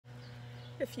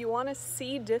If you want to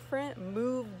see different,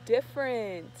 move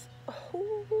different.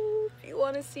 Oh, if you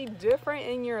want to see different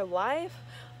in your life,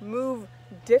 move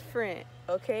different,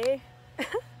 okay?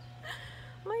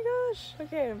 My gosh,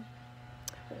 okay.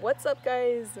 What's up,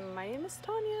 guys? My name is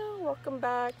Tanya. Welcome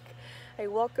back. I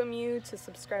welcome you to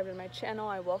subscribe to my channel.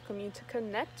 I welcome you to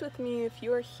connect with me. If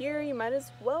you are here, you might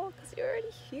as well, because you're already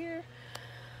here.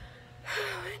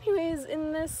 Anyways,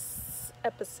 in this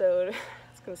episode,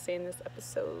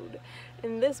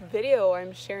 in this video,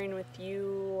 I'm sharing with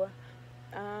you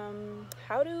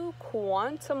how to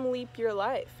quantum leap your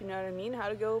life. You know what I mean? How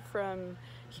to go from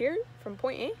here, from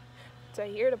point A to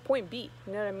here to point B.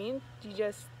 You know what I mean?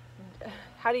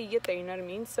 How do you get there? You know what I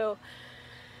mean? So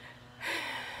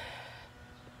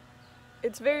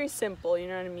it's very simple. You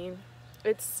know what I mean?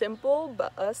 It's simple,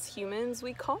 but us humans,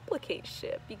 we complicate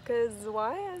shit. Because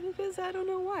why? Because I don't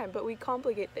know why, but we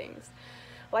complicate things.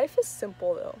 Life is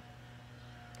simple, though.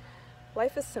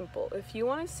 Life is simple. If you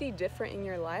want to see different in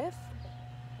your life,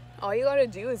 all you gotta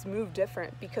do is move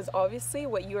different, because obviously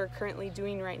what you are currently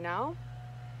doing right now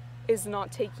is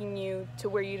not taking you to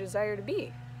where you desire to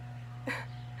be.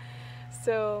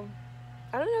 So,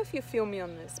 I don't know if you feel me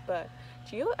on this, but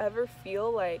do you ever feel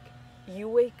like you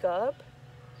wake up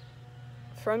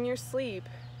from your sleep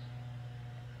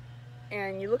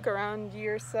and you look around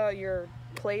your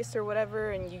place or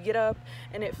whatever, and you get up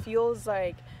and it feels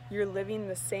like you're living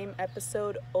the same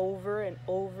episode over and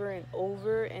over and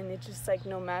over, and it's just like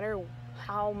no matter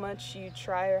how much you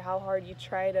try or how hard you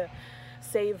try to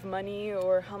save money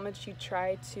or how much you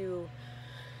try to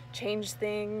change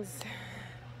things,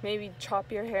 maybe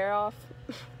chop your hair off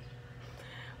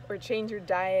or change your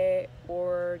diet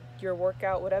or your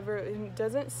workout, whatever, it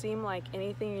doesn't seem like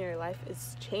anything in your life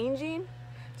is changing.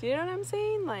 Do you know what I'm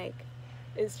saying? Like,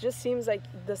 it just seems like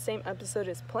the same episode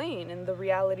is playing, and the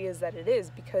reality is that it is,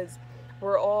 because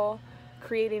we're all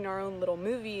creating our own little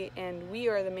movie, and we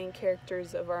are the main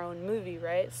characters of our own movie,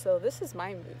 right? So this is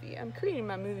my movie. I'm creating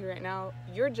my movie right now.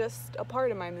 You're just a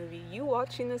part of my movie. You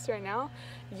watching this right now,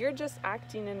 you're just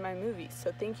acting in my movie.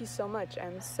 So thank you so much.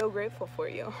 I'm so grateful for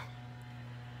you.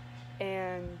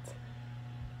 And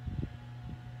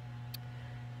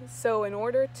so in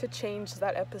order to change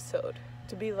that episode,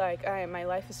 to be like, all right, my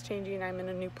life is changing, I'm in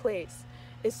a new place,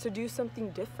 is to do something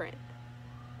different.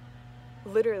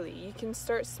 Literally, you can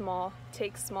start small,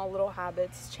 take small little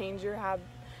habits, change your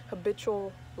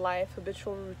habitual life,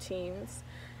 habitual routines,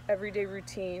 everyday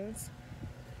routines.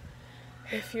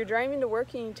 If you're driving to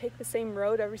work and you take the same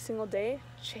road every single day,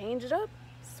 change it up,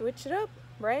 switch it up,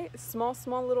 right? Small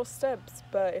little steps.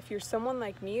 But if you're someone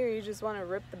like me, or you just want to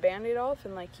rip the band-aid off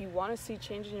and like you want to see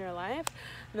change in your life,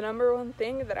 the number one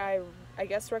thing that I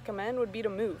guess recommend would be to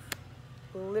move.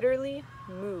 Literally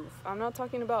move. I'm not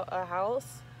talking about a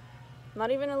house, not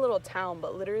even a little town,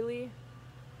 but literally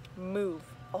move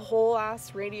a whole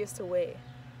ass radius away.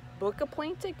 Book a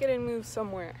plane ticket and move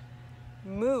somewhere.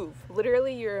 Move.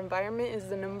 Literally, your environment is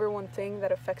the number one thing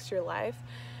that affects your life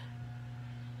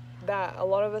that a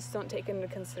lot of us don't take into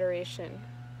consideration.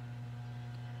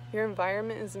 Your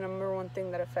environment is the number one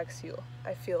thing that affects you,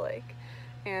 I feel like.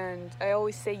 And I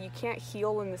always say you can't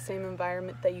heal in the same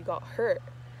environment that you got hurt.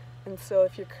 And so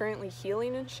if you're currently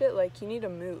healing and shit, like, you need to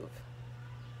move.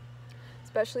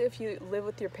 Especially if you live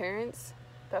with your parents,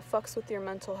 that fucks with your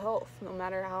mental health, no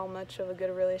matter how much of a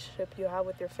good relationship you have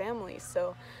with your family.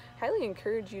 So I highly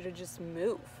encourage you to just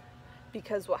move.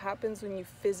 Because what happens when you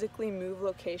physically move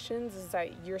locations is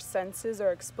that your senses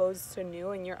are exposed to new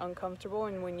and you're uncomfortable.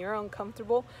 And when you're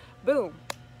uncomfortable, boom,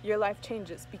 your life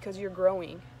changes because you're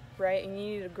growing, right? And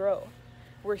you need to grow.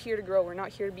 We're here to grow. We're not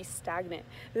here to be stagnant.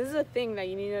 This is a thing that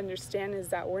you need to understand, is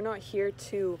that we're not here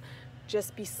to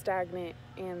just be stagnant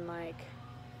and like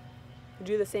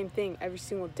do the same thing every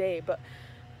single day. But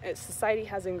society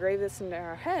has engraved this into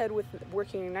our head with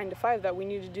working a 9 to 5 that we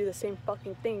need to do the same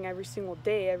fucking thing every single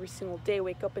day,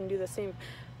 wake up and do the same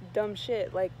dumb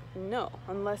shit. Like, no,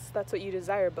 unless that's what you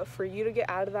desire. But for you to get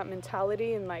out of that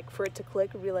mentality and like for it to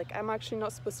click and be like, I'm actually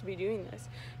not supposed to be doing this,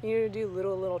 you need to do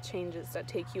little changes that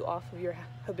take you off of your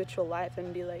habitual life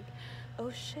and be like,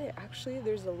 oh shit, actually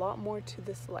there's a lot more to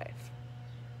this life.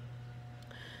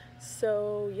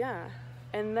 So yeah,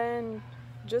 and then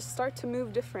just start to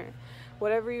move different,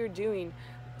 whatever you're doing.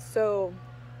 So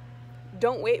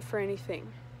don't wait for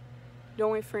anything.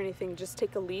 Don't wait for anything. Just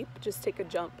take a leap, just take a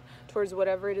jump towards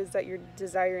whatever it is that you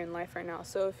desire in life right now.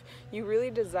 So if you really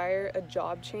desire a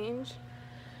job change,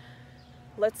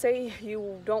 let's say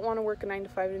you don't want to work a 9 to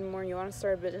 5 anymore, you want to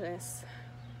start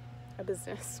a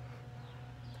business.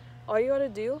 All you gotta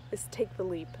do is take the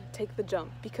leap, take the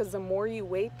jump, because the more you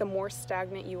wait, the more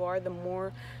stagnant you are, the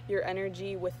more your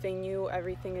energy within you,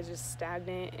 everything is just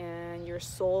stagnant, and your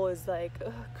soul is like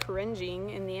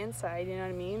cringing in the inside, you know what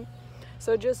I mean?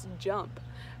 So just jump,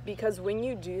 because when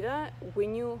you do that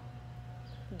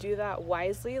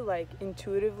wisely, like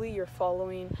intuitively, you're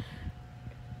following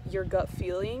your gut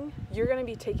feeling, you're gonna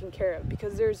be taken care of,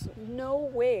 because there's no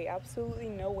way, absolutely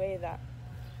no way that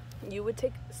you would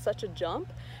take such a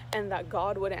jump and that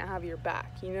God wouldn't have your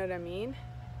back, you know what I mean?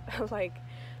 Like,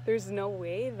 there's no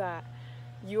way that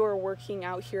you're working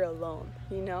out here alone,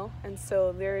 you know? And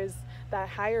so there is that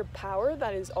higher power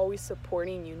that is always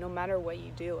supporting you no matter what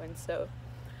you do. And so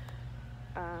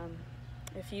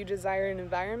if you desire an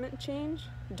environment change,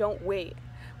 don't wait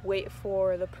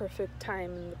for the perfect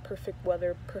time and the perfect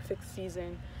weather, perfect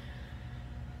season.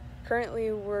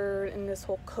 Currently we're in this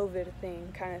whole COVID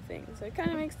kind of thing, so it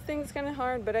kind of makes things kind of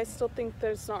hard, but I still think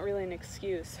there's not really an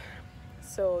excuse.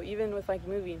 So even with like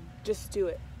moving, just do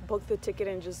it, book the ticket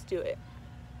and just do it,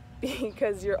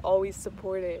 because you're always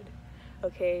supported.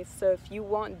 Okay, so if you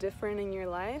want different in your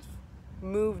life,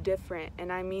 move different,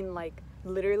 and I mean like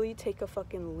literally take a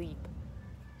fucking leap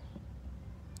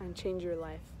and change your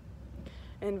life.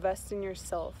 Invest in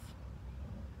yourself,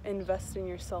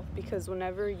 because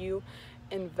whenever you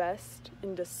invest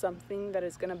into something that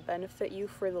is going to benefit you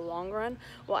for the long run,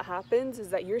 what happens is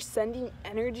that you're sending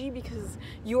energy, because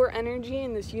your energy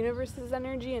and this universe's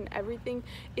energy and everything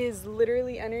is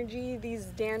literally energy. These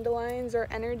dandelions are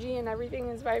energy, and everything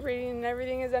is vibrating, and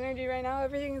everything is energy right now.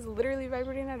 Everything is literally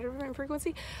vibrating at a different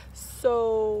frequency.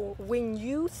 So when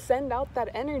you send out that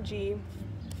energy,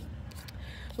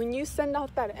 the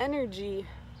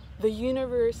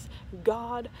universe,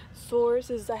 God, source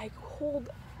is like, hold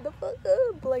the fuck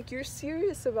up, like you're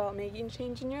serious about making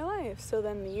change in your life. So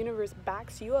then the universe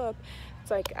backs you up. It's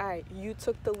like, alright, you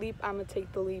took the leap, I'm gonna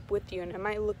take the leap with you, and it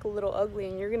might look a little ugly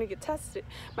and you're gonna get tested.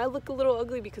 It might look a little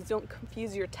ugly, because don't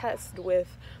confuse your test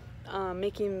with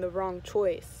making the wrong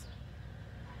choice,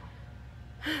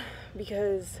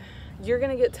 because you're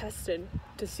gonna get tested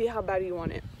to see how bad you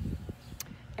want it,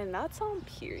 and that's on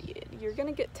period. You're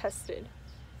gonna get tested.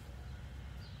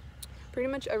 Pretty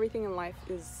much everything in life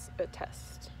is a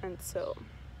test. And so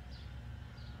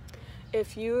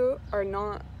if you are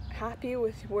not happy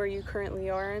with where you currently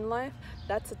are in life,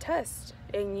 that's a test,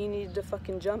 and you need to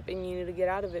fucking jump, and you need to get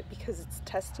out of it, because it's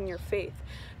testing your faith.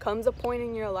 Comes a point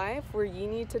in your life where you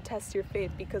need to test your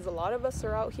faith, because a lot of us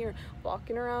are out here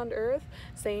walking around earth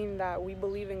saying that we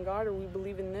believe in God, or we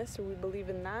believe in this, or we believe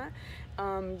in that,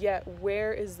 yet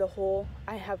where is the whole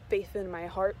I have faith in my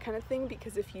heart kind of thing?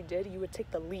 Because if you did, you would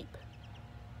take the leap,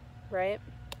 right?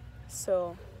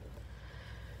 So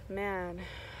man,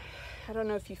 I don't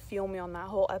know if you feel me on that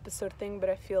whole episode thing, but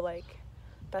I feel like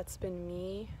that's been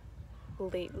me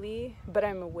lately. But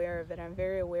I'm aware of it. I'm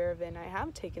very aware of it, and I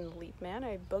have taken the leap, man.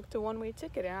 I booked a one-way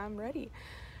ticket, and I'm ready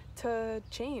to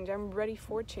change. I'm ready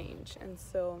for change. And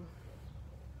so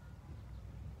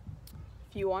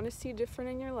if you want to see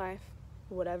different in your life,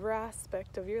 whatever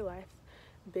aspect of your life,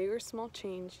 big or small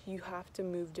change, you have to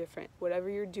move different. Whatever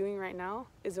you're doing right now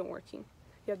isn't working.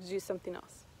 You have to do something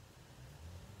else.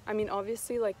 I mean,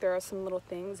 obviously, like, there are some little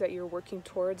things that you're working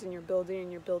towards, and you're building,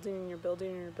 and you're building, and you're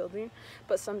building, and you're building,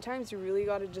 but sometimes you really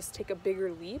got to just take a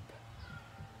bigger leap,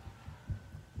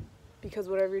 because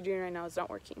whatever you're doing right now is not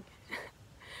working.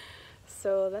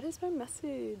 So that is my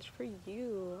message for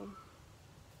you.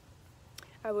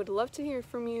 I would love to hear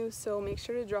from you, so make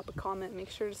sure to drop a comment, make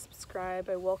sure to subscribe.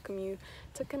 I welcome you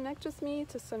to connect with me,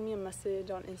 to send me a message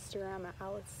on Instagram at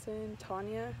Allison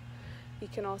Tanya. You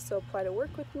can also apply to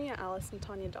work with me at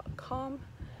AllisonTanya.com.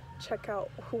 Check out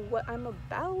what I'm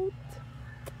about.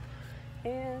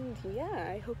 And yeah,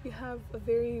 I hope you have a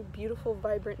very beautiful,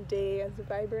 vibrant day, as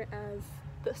vibrant as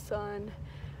the sun.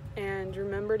 And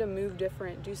remember to move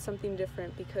different, do something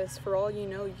different, because for all you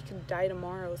know, you can die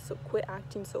tomorrow. So quit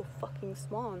acting so fucking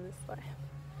small in this life.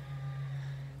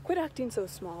 Quit acting so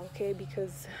small, okay?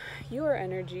 Because you are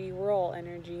energy, we're all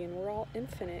energy, and we're all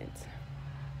infinite.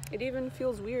 It even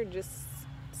feels weird just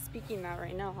speaking that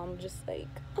right now. I'm just like,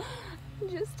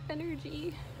 just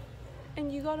energy. And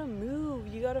you gotta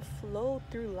move, you gotta flow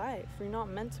through life. You're not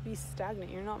meant to be stagnant.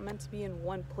 You're not meant to be in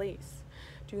one place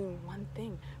doing one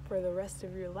thing for the rest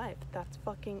of your life. That's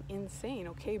fucking insane,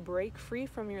 okay? Break free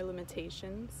from your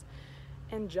limitations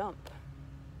and jump.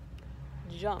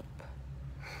 Jump.